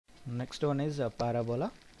Next one is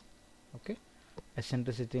parabola. Okay,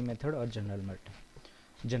 eccentricity method or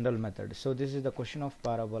general method. So this is the question of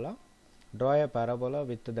parabola. Draw a parabola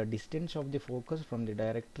with the distance of the focus from the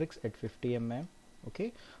directrix at 50 mm.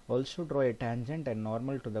 Okay, also draw a tangent and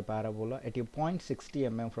normal to the parabola at a point 60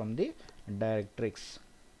 mm from the directrix.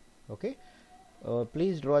 Okay,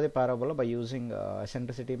 please draw the parabola by using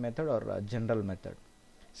eccentricity method or general method.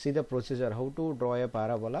 See the procedure how to draw a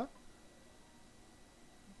parabola.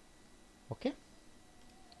 Okay,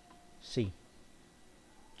 see,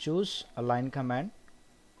 choose a line command.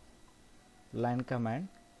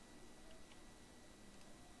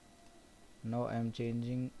 Now I am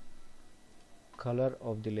changing color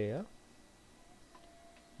of the layer.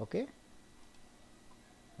 Okay,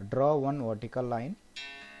 draw one vertical line.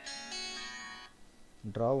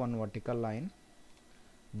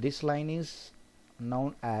 This line is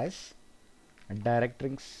known as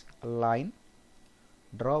directrix line.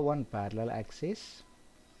 Draw one parallel axis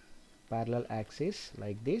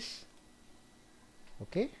like this.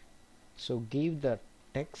 Okay, so give the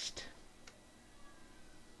text.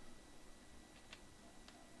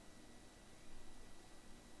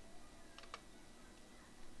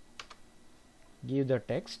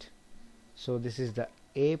 So this is the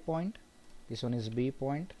A point, this one is B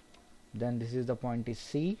point, then this is the point is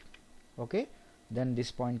C. Okay, then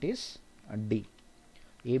this point is D.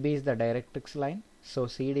 AB is the directrix line, so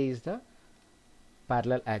CD is the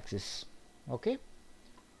parallel axis. Okay,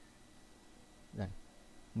 then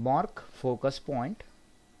mark focus point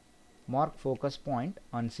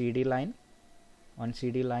on CD line.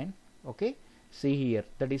 Okay, see here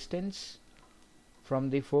the distance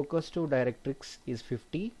from the focus to directrix is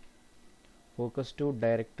 50.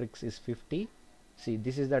 See,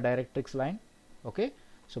 this is the directrix line. Okay,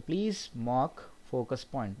 so please mark focus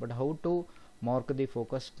point. But how to mark the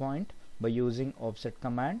focus point? By using offset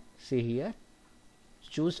command. See here,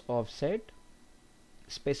 choose offset,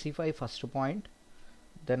 specify first point,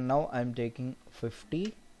 then now I am taking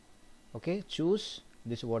 50. Okay, choose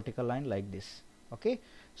this vertical line like this. Okay,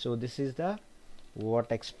 so this is the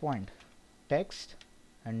vertex point. Text,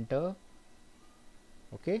 enter.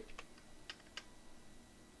 Okay,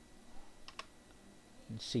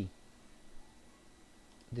 see,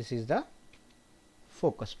 this is the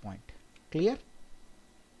focus point. Clear?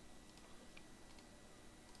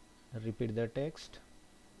 Repeat the text.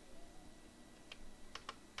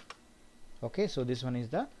 Okay, so this one is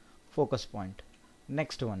the focus point.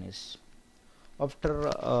 Next one is,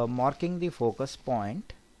 after marking the focus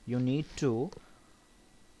point, you need to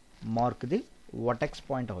mark the vertex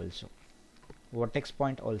point also.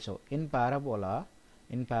 In parabola,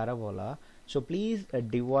 so please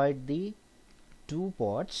divide the two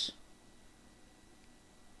parts.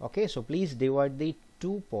 Okay, so please divide the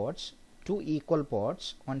two equal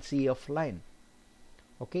parts on CF line.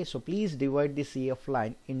 Okay, so please divide the CF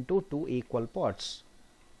line into two equal parts.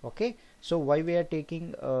 Okay, so why we are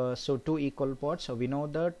taking so two equal parts? So we know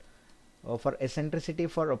that for eccentricity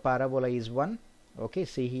for a parabola is 1. Okay,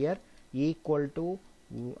 see here, equal to,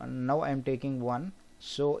 now I am taking 1,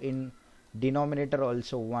 so in denominator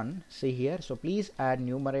also 1. See here, so please add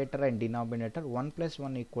numerator and denominator. 1 plus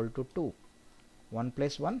 1 equal to 2. 1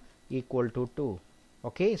 plus 1 equal to 2.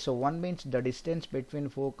 Okay, so 1 means the distance between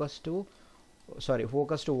focus to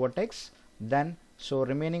vertex. Then so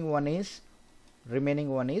remaining one is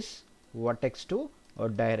vertex to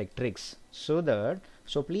directrix. So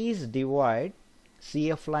please divide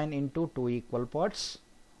CF line into two equal parts.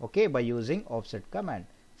 Okay, by using offset command.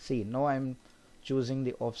 See, now I am choosing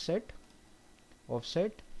the offset.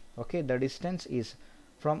 Okay, the distance is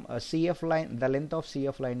from a CF line, the length of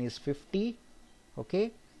CF line is 50.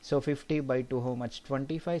 Okay, so 50 by 2 how much?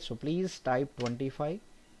 25. So please type 25.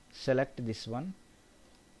 Select this one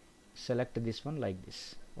like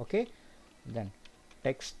this. Okay, then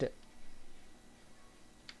text,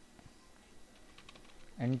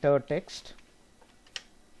 enter text.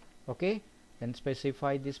 Okay, then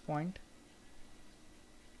specify this point.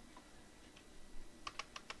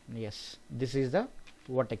 Yes, this is the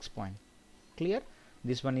vertex point. Clear?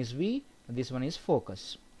 This one is V, this one is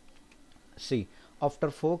focus. See,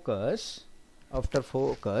 after focus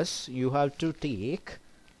you have to take,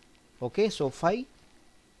 okay, so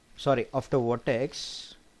after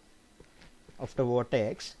vertex,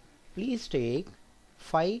 please take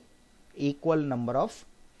 5 equal number of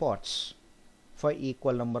parts.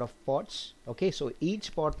 Okay, so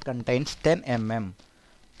each part contains 10 mm.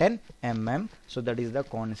 So that is the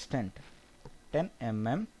constant 10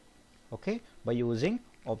 mm. Okay, by using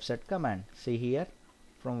offset command. See here,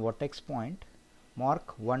 from vertex point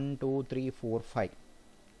mark 1 2 3 4 5.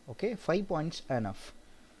 Okay, 5 points enough.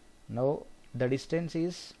 Now the distance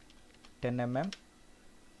is 10 mm.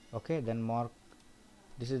 Okay, then mark,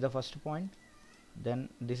 this is the first point, then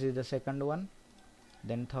this is the second one,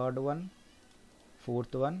 then third one,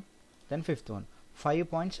 fourth one, then fifth one. 5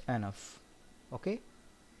 points enough. Okay,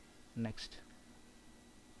 next.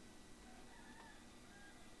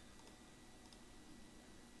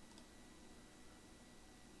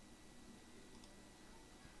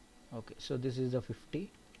 Okay, so this is the 50.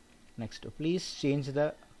 Next, please change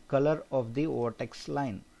the color of the vertex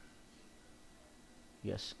line.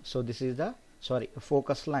 Yes, so this is the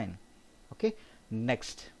focus line. Okay,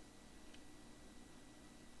 next.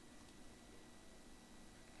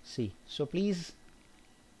 See, so please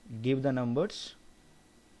give the numbers.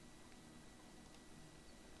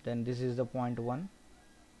 Then this is the point 1.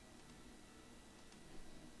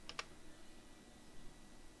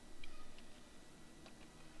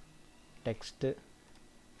 Text,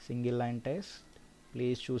 single line text,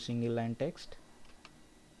 please choose single line text.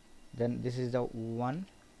 Then this is the 1,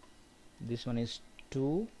 this one is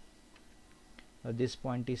 2, this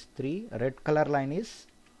point is 3, red color line is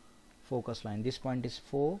focus line, this point is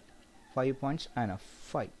 4, 5 points enough,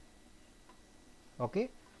 5. Okay,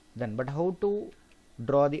 then but how to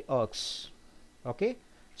draw the arcs? Okay,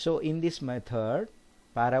 so in this method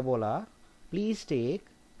parabola, please take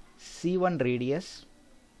C1 radius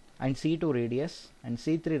and C2 radius and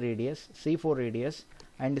C3 radius, C4 radius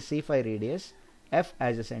and C5 radius, F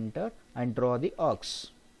as a center, and draw the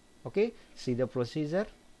arcs. Okay, see the procedure.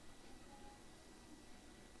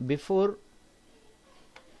 Before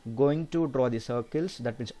going to draw the circles,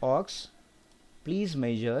 that means arcs, please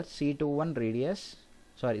measure C21 radius,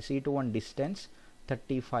 C21 distance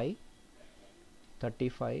 35,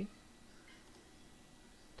 35,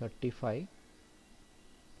 35.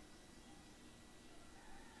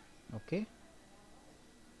 Okay,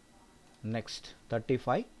 next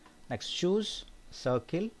 35. Next, choose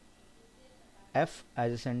circle F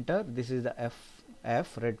as a center. This is the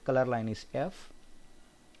F, red color line is F.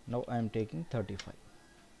 Now I am taking 35,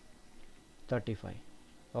 35.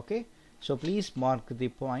 Okay, so please mark the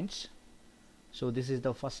points. So this is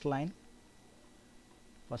the first line,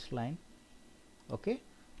 okay,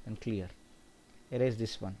 and clear. Erase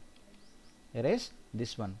this one, erase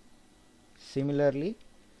this one. Similarly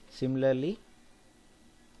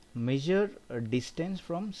measure a distance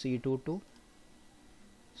from C2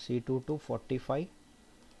 to 45,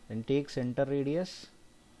 then take center radius,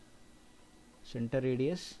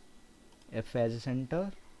 F as a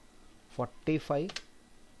center, 45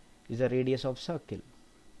 is the radius of circle,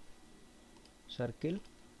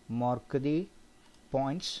 mark the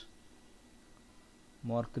points,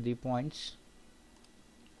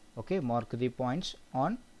 okay, mark the points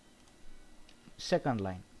on second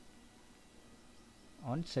line,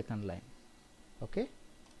 okay.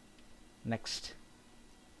 Next,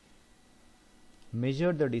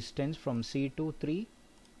 measure the distance from C to 3,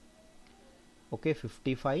 okay,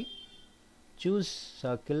 55. Choose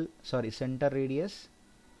center radius,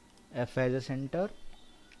 F as a center,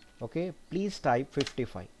 okay, please type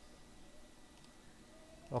 55.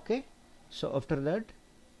 Okay, so after that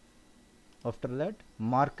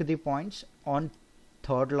mark the points on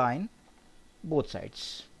third line, both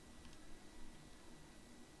sides.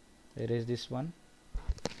 Erase this one.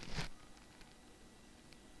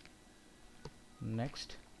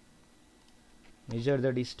 Next, measure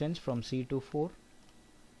the distance from C to 4.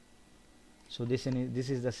 So this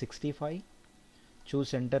is the 65. Choose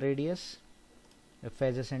center radius, F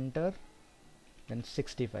as a center, then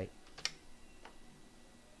 65.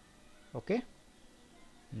 Okay.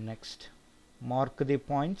 Next, mark the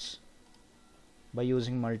points by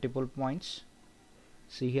using multiple points.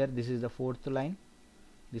 See here, this is the fourth line,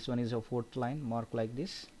 this one is a fourth line, mark like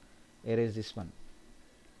this, erase this one.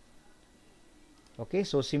 Okay,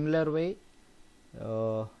 so similar way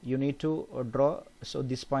you need to draw. So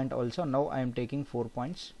this point also, now I am taking 4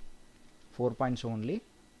 points, 4 points only.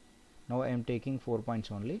 Now I am taking 4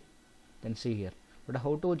 points only. Then see here, but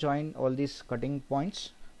how to join all these cutting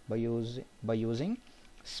points? By using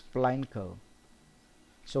spline curve.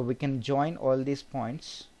 So we can join all these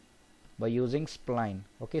points by using spline.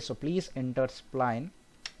 Okay, so please enter spline.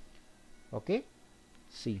 Okay,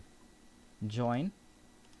 see, join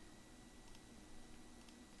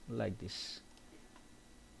like this.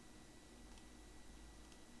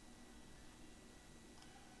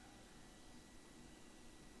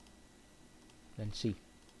 Then see.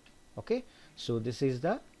 Okay, so this is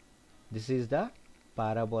the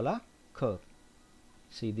parabola curve.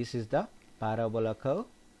 See, this is the parabola curve.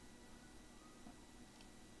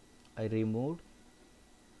 I removed.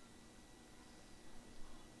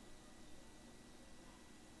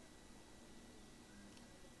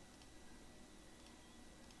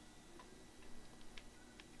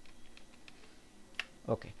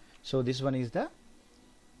 Okay, so this one is the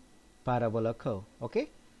parabola curve. Okay,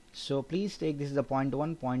 so please take this is the point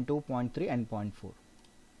 1, point 2, point 3 and point 4.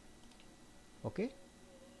 Okay,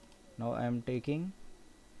 now I am taking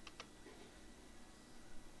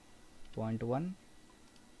point 1,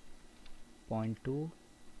 point 2,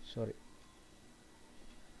 sorry,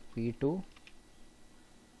 P2,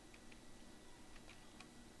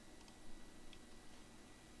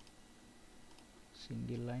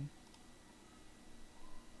 single line,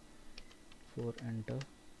 4, enter.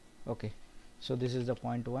 Okay, so this is the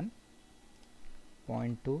point 1,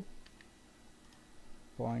 point 2,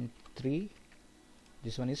 point 3,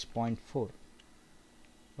 this one is point 4.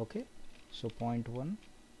 Okay, so point 1,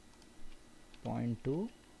 point 2,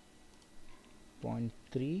 point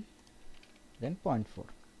 3, then point 4.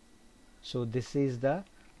 So this is the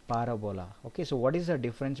parabola. Okay, so what is the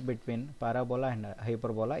difference between parabola and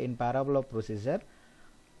hyperbola? In parabola procedure,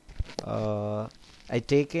 I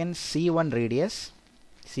taken C1 radius,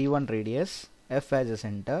 F as a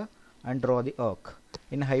center and draw the arc.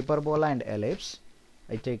 In hyperbola and ellipse,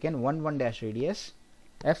 I taken 1 dash radius,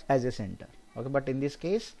 F as a center. Okay, but in this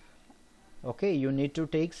case, okay, you need to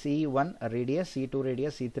take C1 radius, C2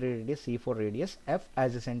 radius, C3 radius, C4 radius, F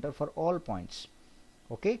as a center for all points.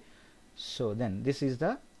 Okay, so then this is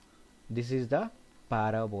the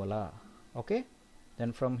parabola. Okay,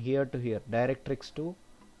 then from here to here, directrix to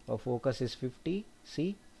focus is 50.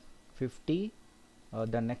 See, 50.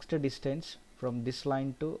 The next distance from this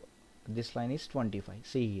line to this line is 25.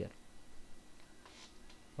 See here.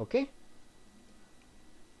 Okay,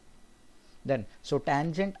 then so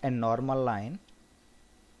tangent and normal line,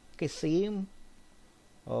 okay, same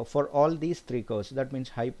for all these three curves. That means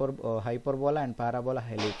hyperbola and parabola,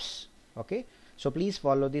 ellipse. Okay, so please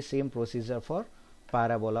follow the same procedure for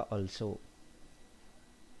parabola also.